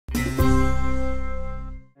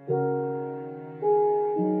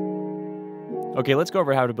Okay, let's go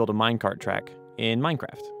over how to build a minecart track in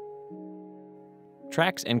Minecraft.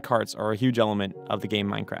 Tracks and carts are a huge element of the game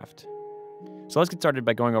Minecraft. So let's get started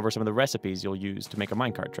by going over some of the recipes you'll use to make a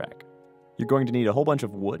minecart track. You're going to need a whole bunch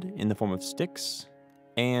of wood in the form of sticks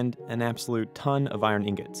and an absolute ton of iron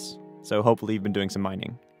ingots. So hopefully you've been doing some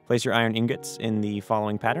mining. Place your iron ingots in the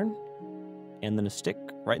following pattern, and then a stick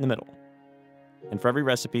right in the middle. And for every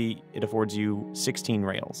recipe, it affords you 16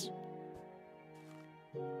 rails.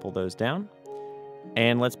 Pull those down,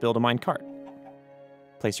 and let's build a minecart.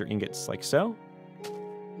 Place your ingots like so.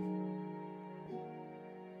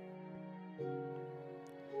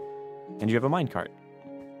 And you have a minecart.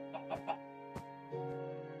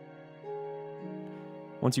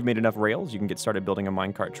 Once you've made enough rails, you can get started building a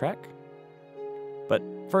minecart track. But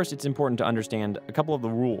first, it's important to understand a couple of the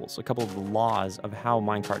rules, a couple of the laws of how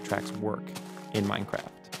minecart tracks work in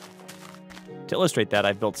Minecraft. To illustrate that,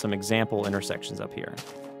 I've built some example intersections up here.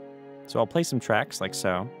 So I'll place some tracks like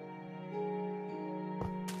so.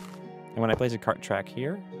 And when I place a cart track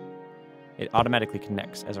here, it automatically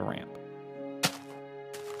connects as a ramp.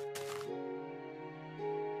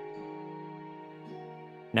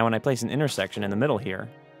 Now when I place an intersection in the middle here,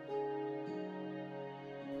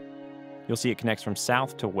 you'll see it connects from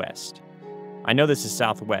south to west. I know this is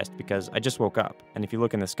southwest because I just woke up, and if you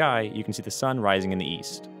look in the sky, you can see the sun rising in the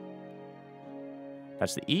east.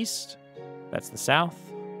 That's the east, that's the south,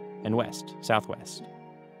 and west, southwest.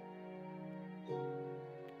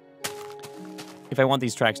 If I want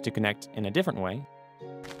these tracks to connect in a different way,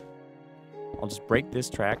 I'll just break this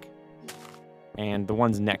track and the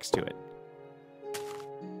ones next to it.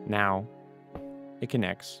 Now, it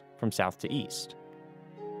connects from south to east.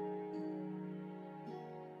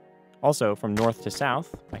 Also, from north to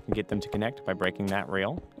south, I can get them to connect by breaking that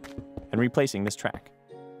rail and replacing this track.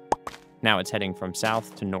 Now it's heading from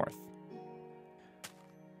south to north.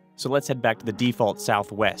 So let's head back to the default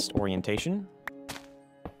southwest orientation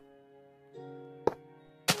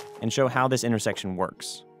and show how this intersection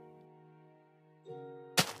works.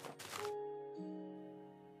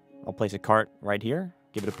 I'll place a cart right here,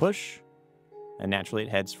 give it a push, and naturally it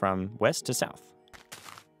heads from west to south.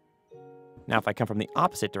 Now if I come from the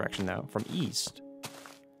opposite direction though, from east,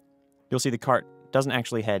 you'll see the cart doesn't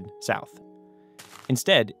actually head south.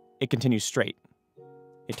 Instead, it continues straight.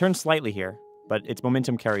 It turns slightly here, but its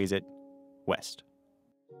momentum carries it west.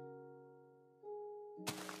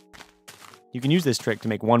 You can use this trick to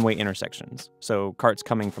make one-way intersections. So carts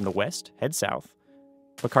coming from the west head south,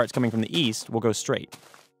 but carts coming from the east will go straight.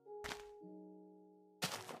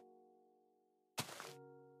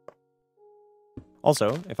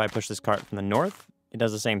 Also, if I push this cart from the north, it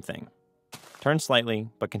does the same thing. Turns slightly,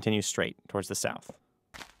 but continues straight towards the south.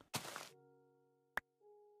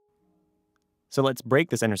 So let's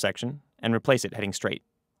break this intersection and replace it heading straight.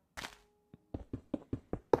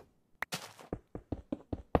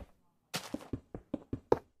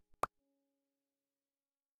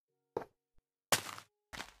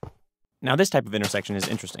 Now this type of intersection is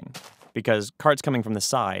interesting, because carts coming from the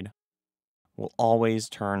side will always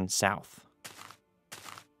turn south.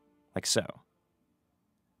 Like so.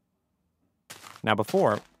 Now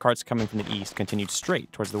before, carts coming from the east continued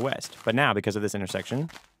straight towards the west, but now, because of this intersection,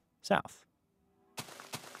 south.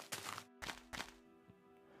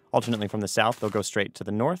 Alternately from the south, they'll go straight to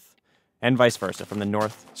the north, and vice versa, from the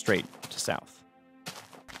north straight to south.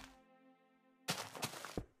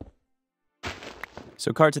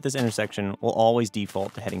 So carts at this intersection will always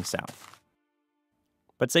default to heading south.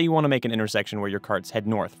 But say you want to make an intersection where your carts head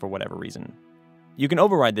north for whatever reason. You can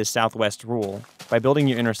override this southwest rule by building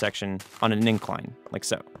your intersection on an incline, like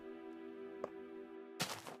so.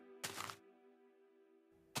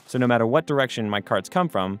 So no matter what direction my carts come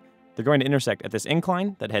from, they're going to intersect at this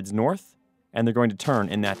incline that heads north, and they're going to turn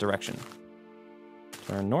in that direction.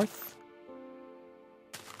 Turn north.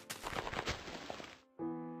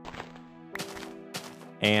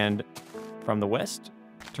 And from the west,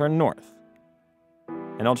 turn north.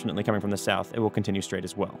 And alternately coming from the south, it will continue straight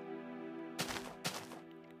as well.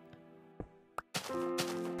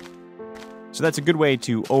 So that's a good way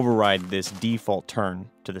to override this default turn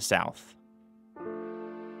to the south.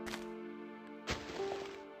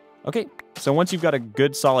 Okay, so once you've got a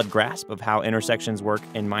good solid grasp of how intersections work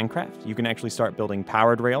in Minecraft, you can actually start building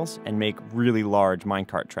powered rails and make really large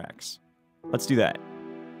minecart tracks. Let's do that.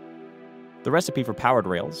 The recipe for powered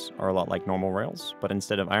rails are a lot like normal rails, but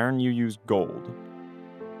instead of iron, you use gold.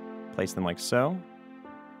 Place them like so.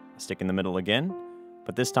 Stick in the middle again,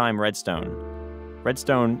 but this time redstone.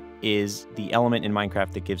 Redstone is the element in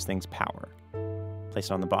Minecraft that gives things power. Place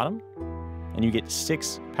it on the bottom, and you get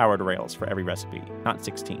 6 powered rails for every recipe, not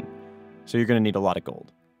 16. So you're going to need a lot of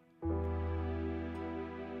gold.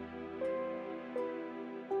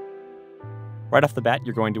 Right off the bat,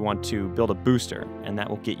 you're going to want to build a booster, and that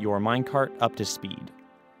will get your minecart up to speed.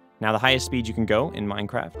 Now, the highest speed you can go in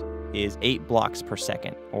Minecraft is 8 blocks per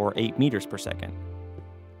second, or 8 meters per second.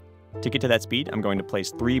 To get to that speed, I'm going to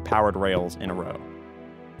place 3 powered rails in a row.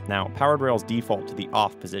 Now, powered rails default to the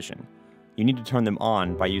off position. You need to turn them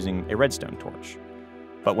on by using a redstone torch.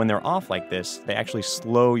 But when they're off like this, they actually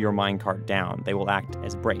slow your minecart down. They will act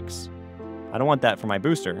as brakes. I don't want that for my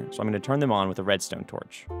booster, so I'm going to turn them on with a redstone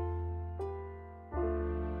torch.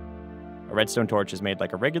 A redstone torch is made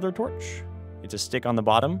like a regular torch. It's a stick on the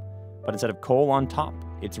bottom, but instead of coal on top,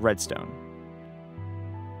 it's redstone.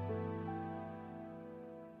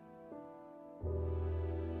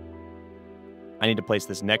 I need to place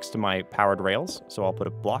this next to my powered rails, so I'll put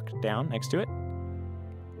a block down next to it,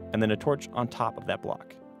 and then a torch on top of that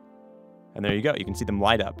block. And there you go, you can see them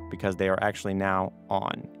light up because they are actually now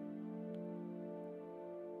on.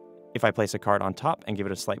 If I place a cart on top and give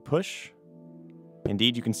it a slight push,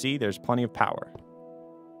 indeed you can see there's plenty of power.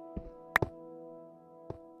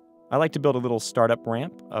 I like to build a little startup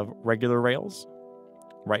ramp of regular rails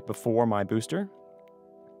right before my booster,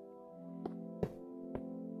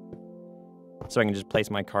 so I can just place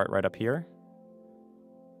my cart right up here,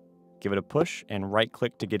 give it a push, and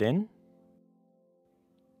right-click to get in,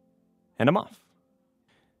 and I'm off.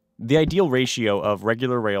 The ideal ratio of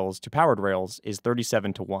regular rails to powered rails is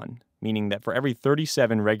 37:1, meaning that for every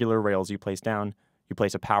 37 regular rails you place down, you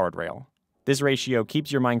place a powered rail. This ratio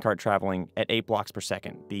keeps your minecart traveling at 8 blocks per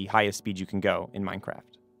second, the highest speed you can go in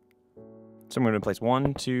Minecraft. So I'm going to place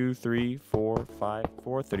 1, 2, 3, 4, 5,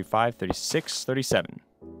 4, 35, 36, 37.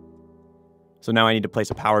 So now I need to place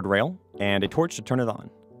a powered rail and a torch to turn it on.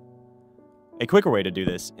 A quicker way to do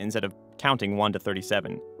this, instead of counting 1 to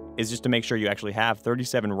 37, is just to make sure you actually have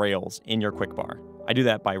 37 rails in your quick bar. I do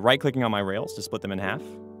that by right-clicking on my rails to split them in half,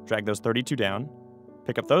 drag those 32 down,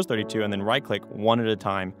 pick up those 32, and then right-click one at a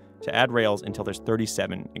time to add rails until there's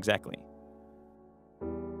 37 exactly.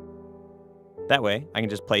 That way, I can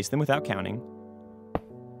just place them without counting,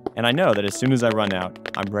 and I know that as soon as I run out,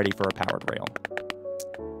 I'm ready for a powered rail.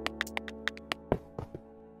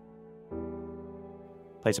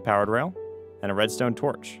 Place a powered rail and a redstone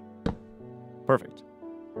torch. Perfect.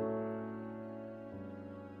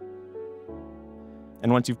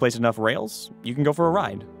 And once you've placed enough rails, you can go for a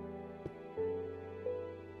ride.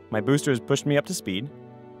 My booster has pushed me up to speed,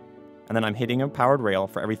 and then I'm hitting a powered rail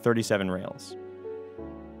for every 37 rails.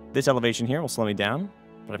 This elevation here will slow me down,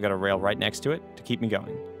 but I've got a rail right next to it to keep me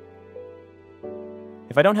going.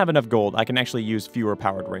 If I don't have enough gold, I can actually use fewer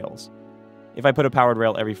powered rails. If I put a powered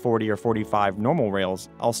rail every 40 or 45 normal rails,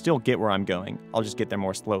 I'll still get where I'm going. I'll just get there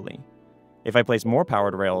more slowly. If I place more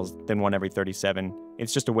powered rails than one every 37,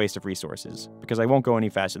 it's just a waste of resources, because I won't go any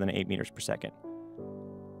faster than 8 meters per second.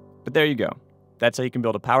 But there you go. That's how you can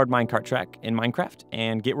build a powered minecart track in Minecraft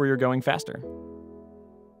and get where you're going faster.